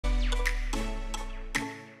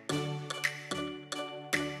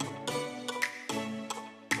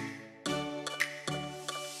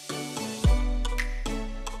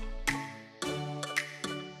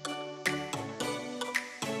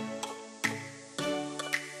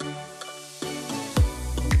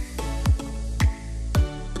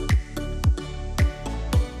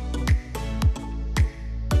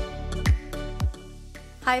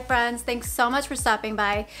Hi friends, thanks so much for stopping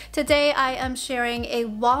by. Today I am sharing a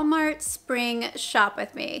Walmart spring shop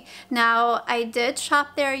with me. Now I did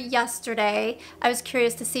shop there yesterday. I was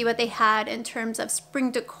curious to see what they had in terms of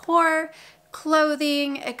spring decor,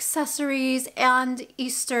 clothing, accessories, and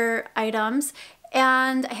Easter items.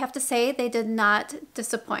 And I have to say they did not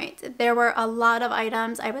disappoint. There were a lot of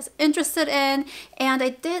items I was interested in, and I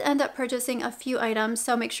did end up purchasing a few items,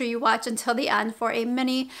 so make sure you watch until the end for a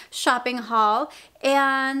mini shopping haul.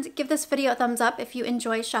 And give this video a thumbs up if you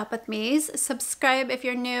enjoy Shop With Me's, subscribe if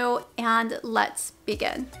you're new, and let's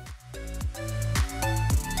begin.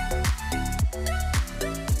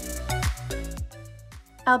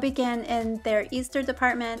 I'll begin in their Easter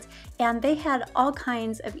department, and they had all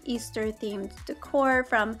kinds of Easter themed decor,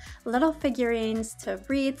 from little figurines to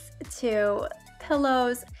wreaths to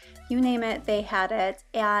pillows, you name it, they had it.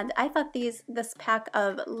 And I thought this pack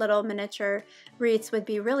of little miniature wreaths would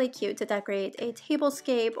be really cute to decorate a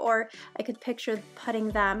tablescape, or I could picture putting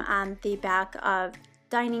them on the back of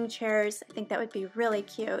dining chairs. I think that would be really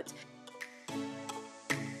cute.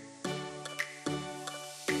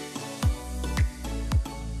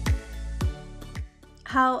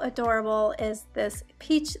 How adorable is this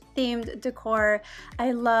peach themed decor?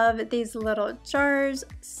 I love these little jars,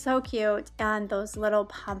 so cute, and those little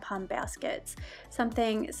pom-pom baskets.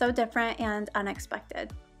 Something so different and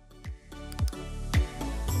unexpected.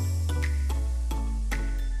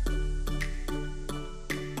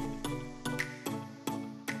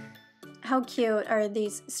 How cute are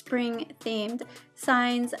these spring themed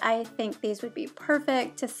signs? I think these would be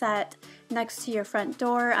perfect to set next to your front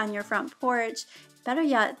door on your front porch. Better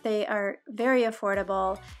yet, they are very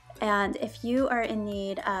affordable, and if you are in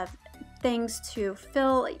need of things to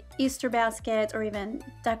fill Easter baskets or even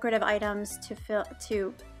decorative items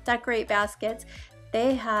to decorate baskets,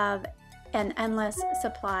 they have an endless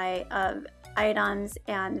supply of items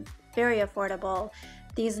and very affordable.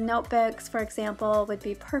 These notebooks, for example, would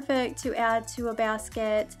be perfect to add to a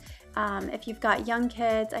basket. If you've got young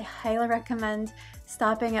kids, I highly recommend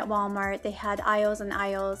stopping at Walmart. They had aisles and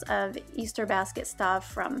aisles of Easter basket stuff,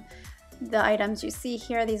 from the items you see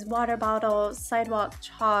here, these water bottles, sidewalk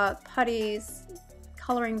chalk, putties,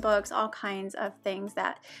 coloring books, all kinds of things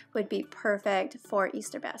that would be perfect for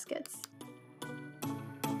Easter baskets.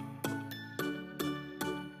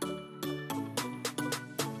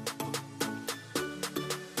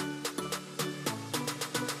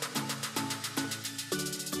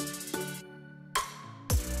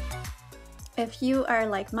 If you are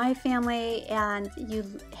like my family and you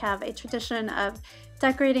have a tradition of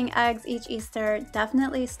decorating eggs each Easter,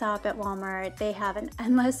 definitely stop at Walmart. They have an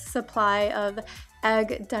endless supply of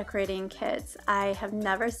egg decorating kits. I have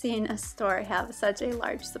never seen a store have such a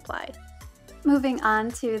large supply. Moving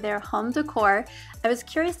on to their home decor, I was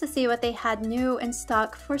curious to see what they had new in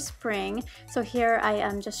stock for spring. So here I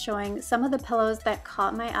am just showing some of the pillows that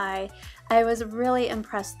caught my eye. I was really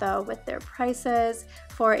impressed though with their prices.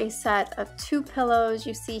 For a set of 2 pillows,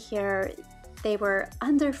 you see here, they were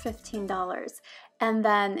under $15. And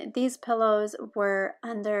then these pillows were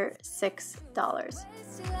under $6.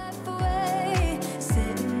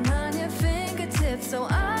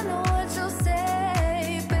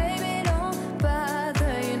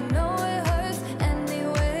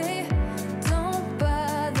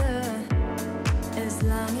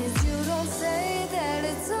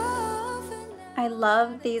 I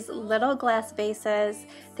love these little glass vases.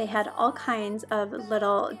 They had all kinds of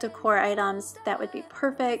little decor items that would be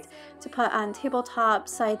perfect to put on tabletops,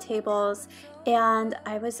 side tables, and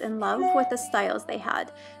I was in love with the styles they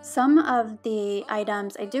had. Some of the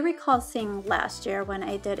items I do recall seeing last year when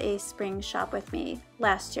I did a spring shop with me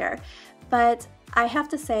last year, but I have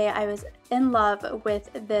to say I was in love with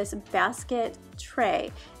this basket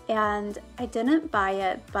tray, and I didn't buy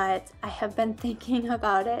it, but I have been thinking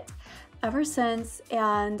about it ever since,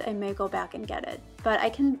 and I may go back and get it. But I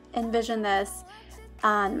can envision this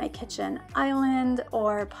on my kitchen island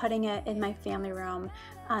or putting it in my family room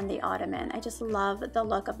on the ottoman. I just love the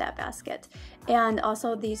look of that basket. And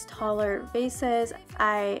also these taller vases,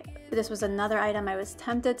 this was another item I was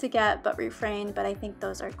tempted to get but refrained, but I think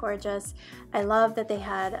those are gorgeous. I love that they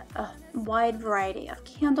had a wide variety of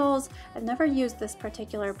candles. I've never used this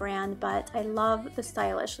particular brand, but I love the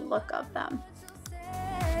stylish look of them.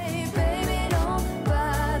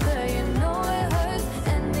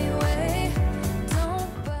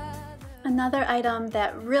 Another item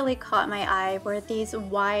that really caught my eye were these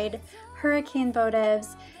wide hurricane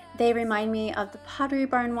votives. They remind me of the Pottery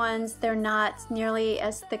Barn ones. They're not nearly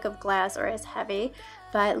as thick of glass or as heavy,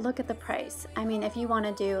 but look at the price. I mean, if you want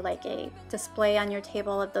to do like a display on your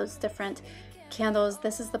table of those different candles,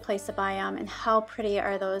 this is the place to buy them. And how pretty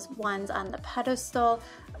are those ones on the pedestal?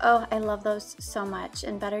 Oh, I love those so much,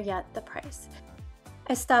 and better yet, the price.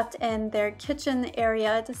 I stopped in their kitchen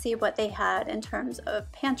area to see what they had in terms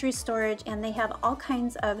of pantry storage, and they have all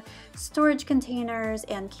kinds of storage containers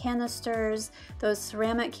and canisters. Those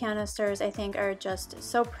ceramic canisters I think are just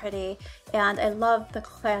so pretty, and I love the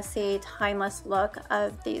classy, timeless look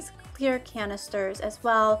of these clear canisters as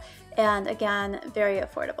well, and again, very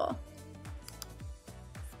affordable.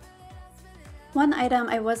 One item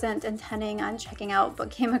I wasn't intending on checking out but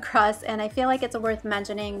came across, and I feel like it's worth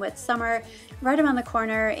mentioning with summer right around the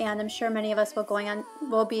corner, and I'm sure many of us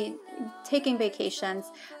will be taking vacations,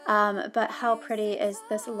 but how pretty is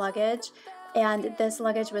this luggage? And this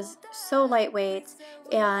luggage was so lightweight,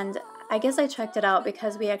 and I guess I checked it out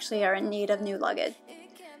because we actually are in need of new luggage.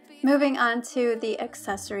 Moving on to the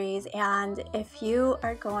accessories, and if you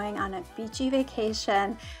are going on a beachy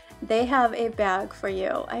vacation, they have a bag for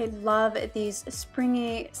you. I love these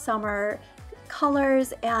springy summer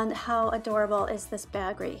colors, and how adorable is this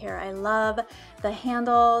bag right here. I love the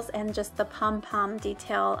handles and just the pom-pom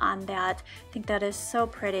detail on that. I think that is so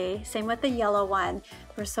pretty. Same with the yellow one.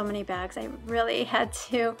 There were so many bags I really had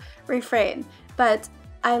to refrain. But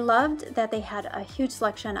I loved that they had a huge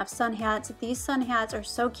selection of sun hats. These sun hats are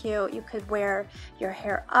so cute. You could wear your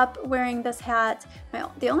hair up wearing this hat.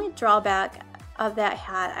 The only drawback of that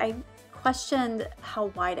hat, I questioned how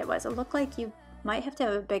wide it was. It looked like you might have to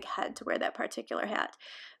have a big head to wear that particular hat.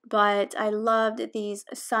 But I loved these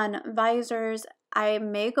sun visors. I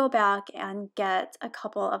may go back and get a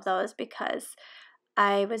couple of those because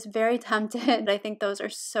I was very tempted. I think those are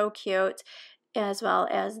so cute, as well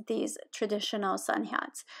as these traditional sun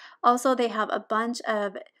hats. Also, they have a bunch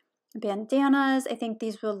of bandanas. I think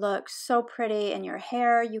these will look so pretty in your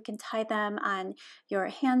hair. You can tie them on your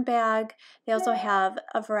handbag. They also have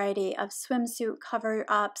a variety of swimsuit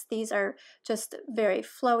cover-ups. These are just very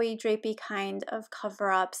flowy, drapey kind of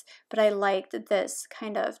cover-ups, but I liked this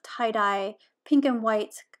kind of tie-dye pink and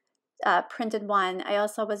white printed one. I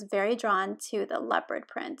also was very drawn to the leopard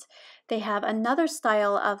print. They have another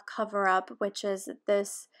style of cover-up, which is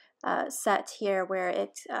this set here where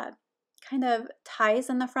it kind of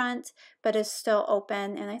ties in the front but is still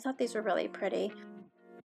open, and I thought these were really pretty.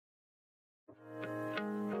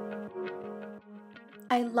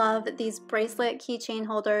 I love these bracelet keychain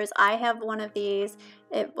holders. I have one of these.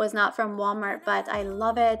 It was not from Walmart, but I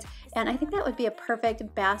love it, and I think that would be a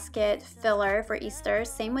perfect basket filler for Easter.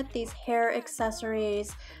 Same with these hair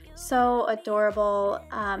accessories, so adorable,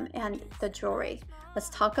 and the jewelry. Let's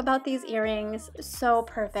talk about these earrings. So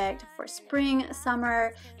perfect for spring,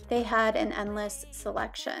 summer. They had an endless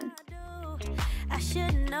selection. I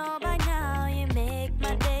should know by now, you make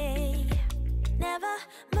my day. Never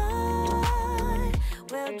more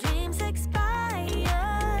will dreams expire.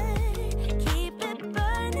 Keep it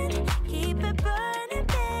burning,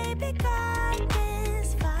 baby, got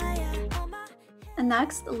this fire. And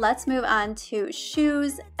next, let's move on to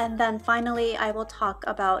shoes, and then finally I will talk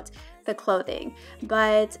about the clothing.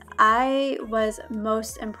 But I was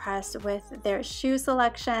most impressed with their shoe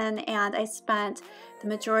selection, and I spent the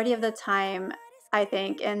majority of the time, I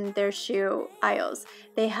think, in their shoe aisles.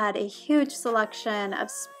 They had a huge selection of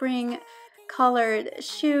spring colored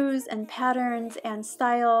shoes and patterns and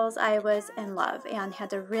styles. I was in love and had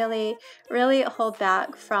to really hold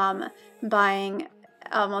back from buying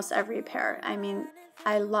almost every pair. I mean,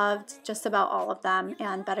 I loved just about all of them,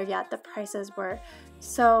 and better yet, the prices were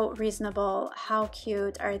so reasonable. How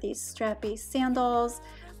cute are these strappy sandals?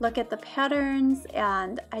 Look at the patterns,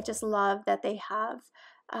 and I just love that they have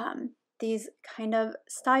these kind of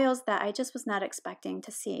styles that I just was not expecting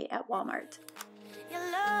to see at Walmart. Your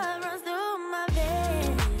love runs through my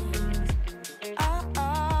veins. Oh,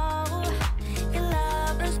 oh. Your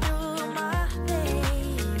love runs through my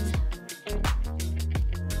veins.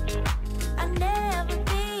 I'll never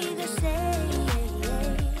be the same.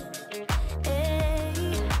 Hey,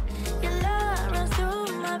 your love runs through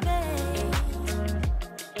my veins.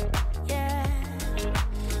 Yeah,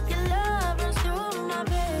 your love runs through my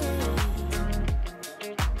veins.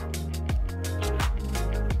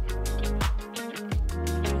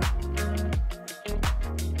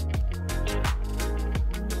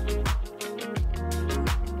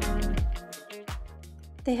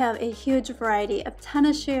 They have a huge variety of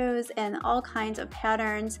tennis shoes and all kinds of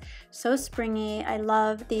patterns, so springy. I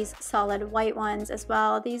love these solid white ones as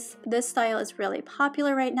well. This style is really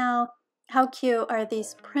popular right now. How cute are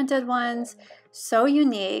these printed ones? So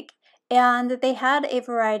unique. And they had a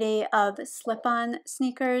variety of slip-on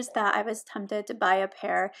sneakers that I was tempted to buy a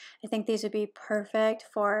pair. I think these would be perfect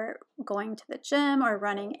for going to the gym or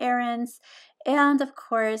running errands. And of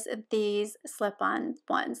course, these slip-on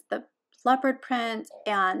ones, the leopard print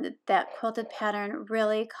and that quilted pattern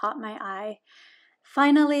really caught my eye.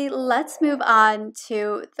 Finally, let's move on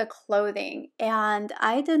to the clothing. And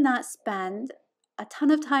I did not spend a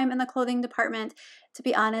ton of time in the clothing department. To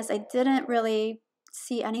be honest, I didn't really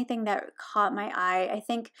see anything that caught my eye. I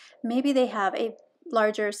think maybe they have a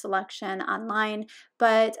larger selection online,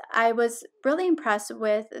 but I was really impressed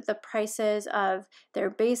with the prices of their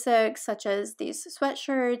basics, such as these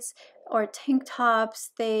sweatshirts or tank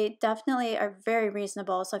tops. They definitely are very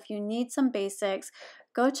reasonable. So if you need some basics,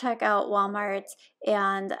 go check out Walmart.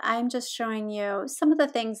 And I'm just showing you some of the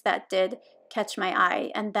things that did catch my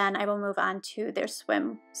eye, and then I will move on to their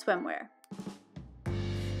swimwear.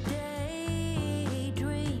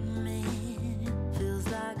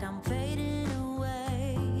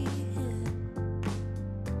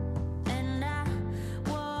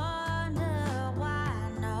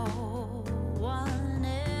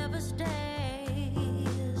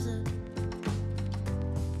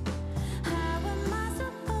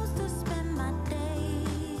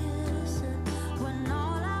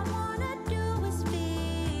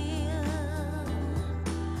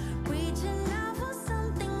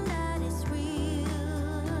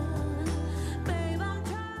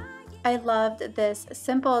 I loved this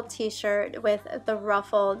simple t-shirt with the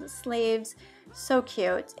ruffled sleeves, so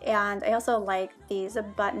cute. And I also like these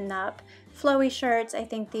button-up flowy shirts. I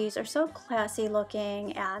think these are so classy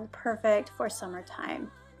looking and perfect for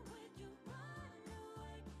summertime.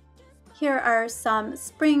 Here are some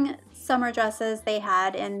spring summer dresses they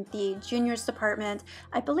had in the juniors department.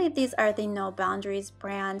 I believe these are the No Boundaries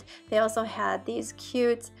brand. They also had these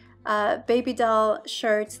cute baby doll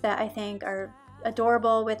shirts that I think are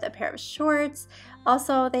adorable with a pair of shorts.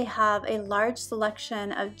 Also, they have a large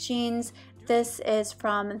selection of jeans. This is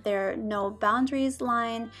from their No Boundaries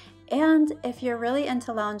line. And if you're really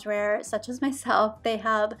into loungewear, such as myself, they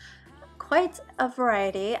have quite a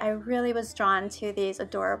variety. I really was drawn to these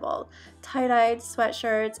adorable tie-dyed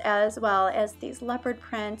sweatshirts, as well as these leopard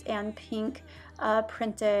print and pink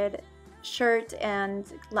printed shirt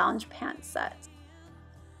and lounge pant sets.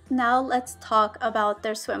 Now let's talk about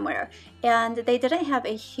their swimwear. And they didn't have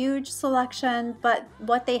a huge selection, but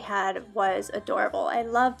what they had was adorable. I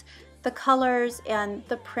loved the colors and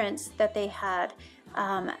the prints that they had.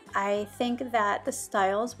 I think that the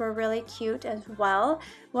styles were really cute as well.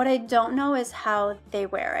 What I don't know is how they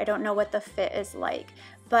wear. I don't know what the fit is like,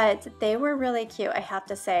 but they were really cute, I have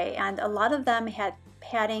to say. And a lot of them had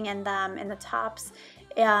padding in them in the tops.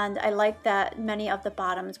 And I like that many of the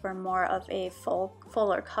bottoms were more of a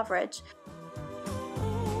fuller coverage.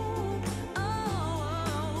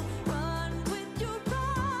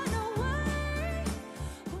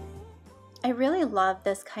 I really love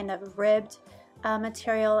this kind of ribbed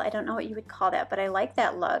material. I don't know what you would call that, but I like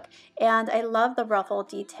that look. And I love the ruffle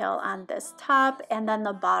detail on this top, and then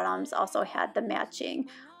the bottoms also had the matching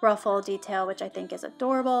ruffle detail, which I think is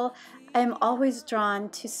adorable. I'm always drawn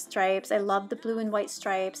to stripes. I love the blue and white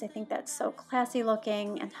stripes. I think that's so classy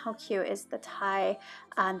looking, and how cute is the tie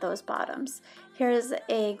on those bottoms. Here's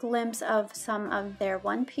a glimpse of some of their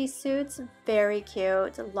one-piece suits. Very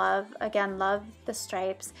cute. Again, love the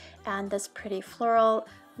stripes and this pretty floral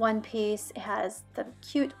one piece. It has the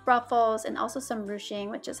cute ruffles and also some ruching,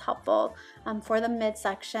 which is helpful for the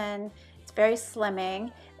midsection. It's very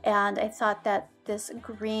slimming, and I thought that this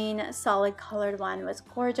green solid colored one was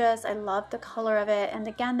gorgeous. I love the color of it, and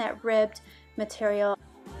again, that ribbed material.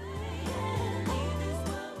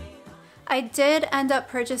 I did end up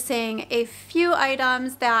purchasing a few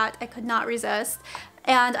items that I could not resist,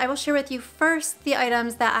 and I will share with you first the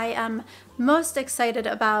items that I am most excited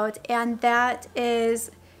about, and that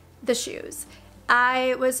is the shoes.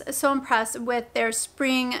 I was so impressed with their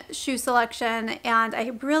spring shoe selection, and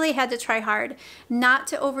I really had to try hard not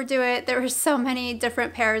to overdo it. There were so many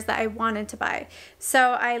different pairs that I wanted to buy.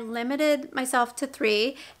 So I limited myself to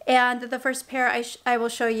 3, and the first pair I will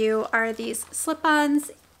show you are these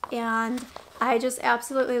slip-ons, and I just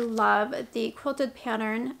absolutely love the quilted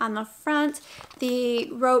pattern on the front,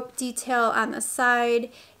 the rope detail on the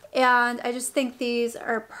side, and I just think these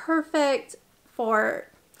are perfect for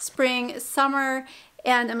spring, summer,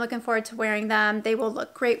 and I'm looking forward to wearing them. They will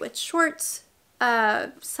look great with shorts,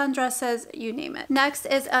 sundresses, you name it. Next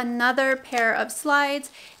is another pair of slides,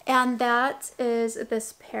 and that is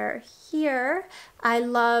this pair here. I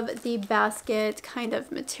love the basket kind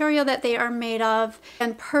of material that they are made of,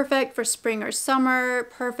 and perfect for spring or summer,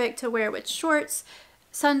 perfect to wear with shorts,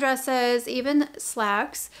 sundresses, even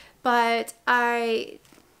slacks, but I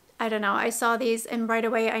don't know, I saw these and right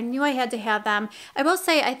away I knew I had to have them. I will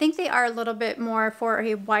say I think they are a little bit more for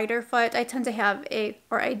a wider foot. I tend to have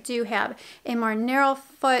I do have a more narrow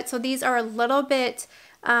foot, so these are a little bit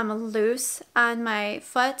loose on my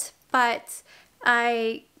foot, but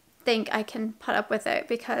I think I can put up with it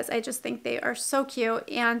because I just think they are so cute.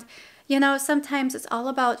 And you know, sometimes it's all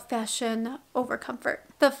about fashion over comfort.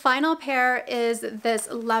 The final pair is this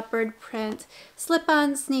leopard print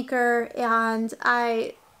slip-on sneaker, and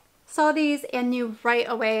I saw these and knew right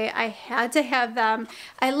away I had to have them.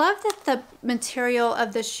 I love that the material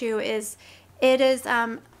of the shoe is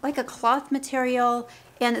like a cloth material,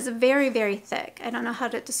 and it's very, very thick. I don't know how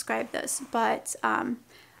to describe this, but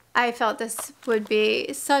I felt this would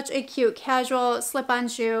be such a cute casual slip-on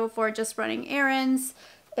shoe for just running errands,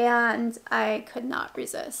 and I could not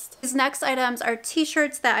resist. These next items are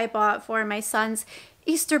t-shirts that I bought for my son's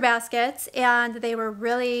Easter baskets, and they were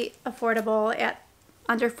really affordable at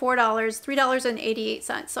under $4,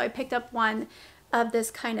 $3.88. So I picked up one of this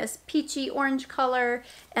kind of peachy orange color,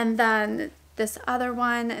 and then this other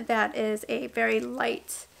one that is a very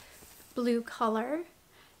light blue color,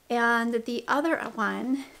 and the other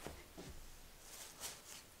one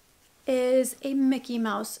is a Mickey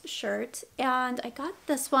Mouse shirt. And I got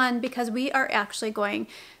this one because we are actually going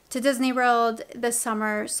to Disney World this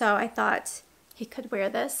summer, so I thought he could wear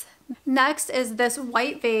this. Next is this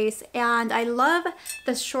white vase, and I love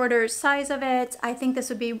the shorter size of it. I think this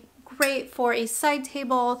would be great for a side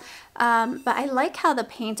table, but I like how the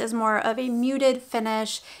paint is more of a muted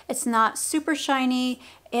finish. It's not super shiny,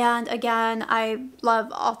 and again, I love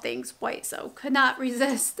all things white, so could not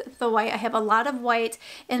resist the white. I have a lot of white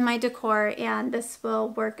in my decor, and this will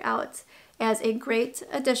work out as a great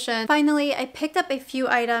addition. Finally, I picked up a few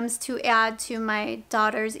items to add to my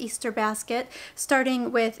daughter's Easter basket,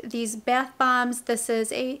 starting with these bath bombs. This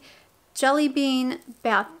is a jelly bean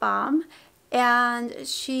bath bomb, and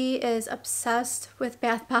she is obsessed with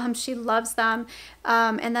bath bombs. She loves them.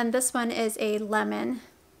 And then this one is a lemon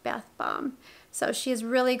bath bomb. So she's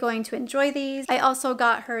really going to enjoy these. I also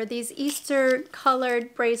got her these Easter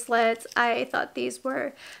colored bracelets. I thought these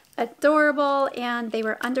were adorable, and they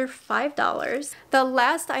were under $5. The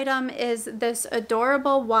last item is this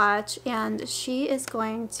adorable watch, and she is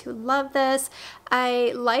going to love this.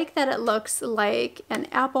 I like that it looks like an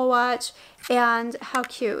Apple Watch, and how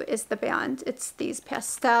cute is the band? It's these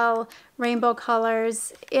pastel rainbow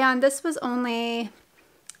colors, and this was only,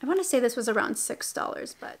 I want to say this was around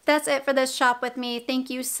 $6, but that's it for this shop with me. Thank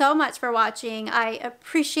you so much for watching. I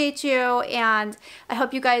appreciate you, and I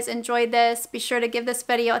hope you guys enjoyed this. Be sure to give this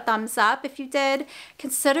video a thumbs up if you did.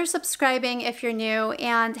 Consider subscribing if you're new,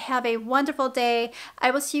 and have a wonderful day. I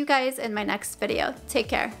will see you guys in my next video. Take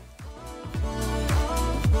care.